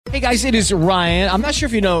Hey guys, it is Ryan. I'm not sure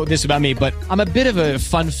if you know this about me, but I'm a bit of a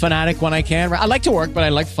fun fanatic when I can. I like to work, but I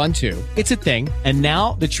like fun too. It's a thing. And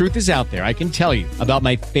now the truth is out there. I can tell you about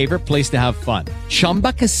my favorite place to have fun.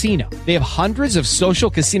 Chumba Casino. They have hundreds of social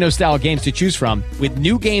casino style games to choose from with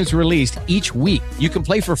new games released each week. You can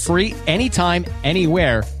play for free anytime,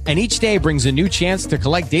 anywhere. And each day brings a new chance to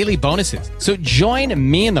collect daily bonuses. So join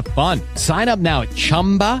me in the fun. Sign up now at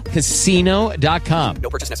ChumbaCasino.com. No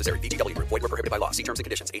purchase necessary. VGW. Void where prohibited by law. See terms and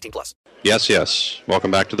conditions. 18 plus. Yes. Welcome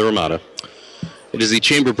back to the Ramada. It is the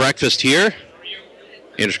Chamber Breakfast here.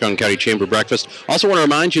 Androscoggin County Chamber Breakfast. Also want to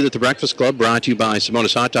remind you that the Breakfast Club brought to you by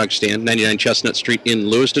Simona's Hot Dog Stand, 99 Chestnut Street in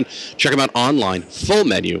Lewiston. Check them out online. Full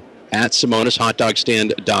menu at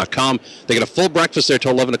Simona'sHotDogStand.com. They got a full breakfast there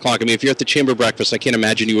till 11 o'clock. I mean, if you're at the Chamber Breakfast, I can't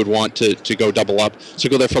imagine you would want to go double up. So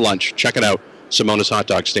go there for lunch. Check it out,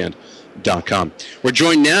 Simona'sHotDogStand.com. We're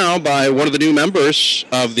joined now by one of the new members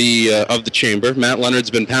of the Chamber. Matt Leonard's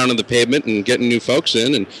been pounding the pavement and getting new folks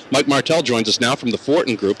in. And Mike Martel joins us now from the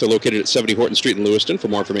Fortin Group. They're located at 70 Horton Street in Lewiston. For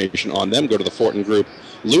more information on them, go to the Fortin Group,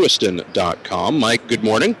 Lewiston.com. Mike, good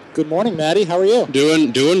morning. Good morning, Maddie. How are you?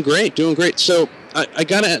 Doing great. So I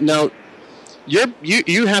gotta now.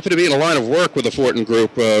 You happen to be in a line of work with the Fortin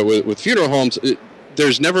Group with funeral homes.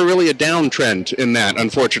 There's never really a downtrend in that,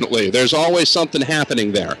 unfortunately. There's always something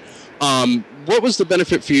happening there. What was the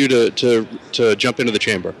benefit for you to jump into the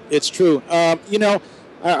Chamber? It's true.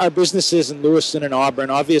 Our businesses in Lewiston and Auburn,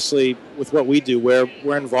 obviously, with what we do,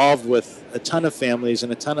 we're involved with a ton of families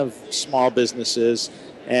and a ton of small businesses,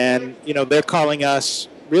 and they're calling us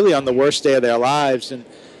really on the worst day of their lives. And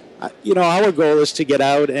our goal is to get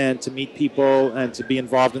out and to meet people and to be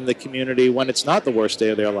involved in the community when it's not the worst day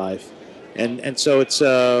of their life. And so it's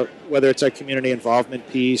whether it's our community involvement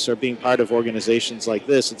piece or being part of organizations like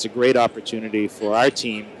this, it's a great opportunity for our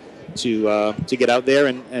team to get out there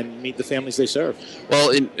and meet the families they serve.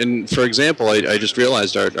 Well, and for example, I just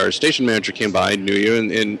realized our station manager came by and knew you,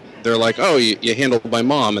 and they're like, oh, you handled my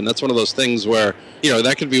mom, and that's one of those things where,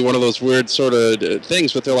 that could be one of those weird sort of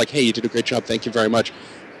things, but they're like, hey, you did a great job, thank you very much.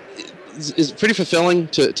 Is pretty fulfilling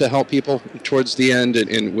to help people towards the end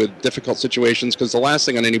and with difficult situations, because the last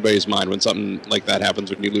thing on anybody's mind when something like that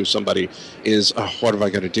happens, when you lose somebody, is, oh, what am I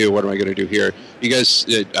going to do? What am I going to do here? You guys,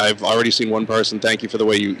 I've already seen one person thank you for the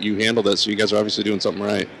way you handled it, so you guys are obviously doing something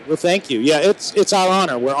right. Well, thank you. Yeah, it's our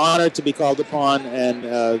honor. We're honored to be called upon, and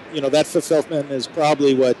that fulfillment is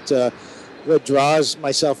probably what draws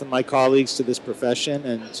myself and my colleagues to this profession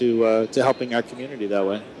and to helping our community that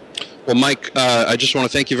way. Well, Mike, I just want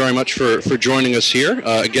to thank you very much for joining us here.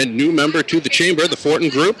 Again, new member to the Chamber, the Fortin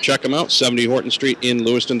Group. Check them out, 70 Horton Street in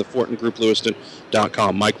Lewiston, the Fortin Group,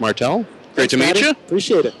 Lewiston.com. Mike Martel, great to meet you.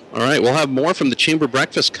 Appreciate it. All right, we'll have more from the Chamber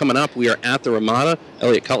Breakfast coming up. We are at the Ramada.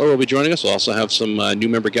 Elliot Cutler will be joining us. We'll also have some new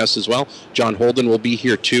member guests as well. John Holden will be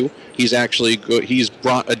here, too. He's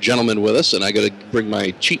brought a gentleman with us, and I got to bring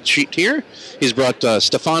my cheat sheet here. He's brought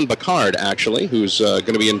Stefan Bacard, actually, who's going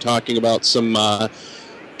to be in talking about some...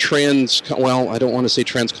 I don't want to say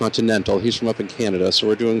transcontinental. He's from up in Canada, so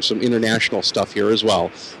we're doing some international stuff here as well.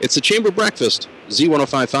 It's the Chamber Breakfast,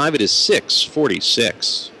 Z1055. It is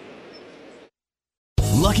 6:46.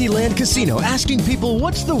 Lucky Land Casino, asking people,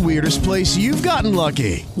 what's the weirdest place you've gotten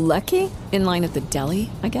lucky? Lucky? In line at the deli,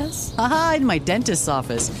 I guess? Aha, in my dentist's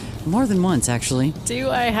office. More than once, actually.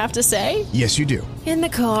 Do I have to say? Yes, you do. In the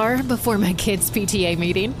car before my kids' PTA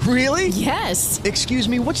meeting. Really? Yes. Excuse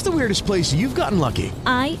me, what's the weirdest place you've gotten lucky?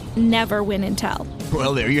 I never win and tell.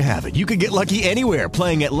 Well, there you have it. You can get lucky anywhere,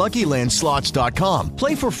 playing at LuckyLandSlots.com.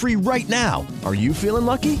 Play for free right now. Are you feeling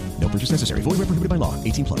lucky? No purchase necessary. Void where prohibited by law.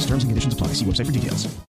 18 plus. Terms and conditions apply. See website for details.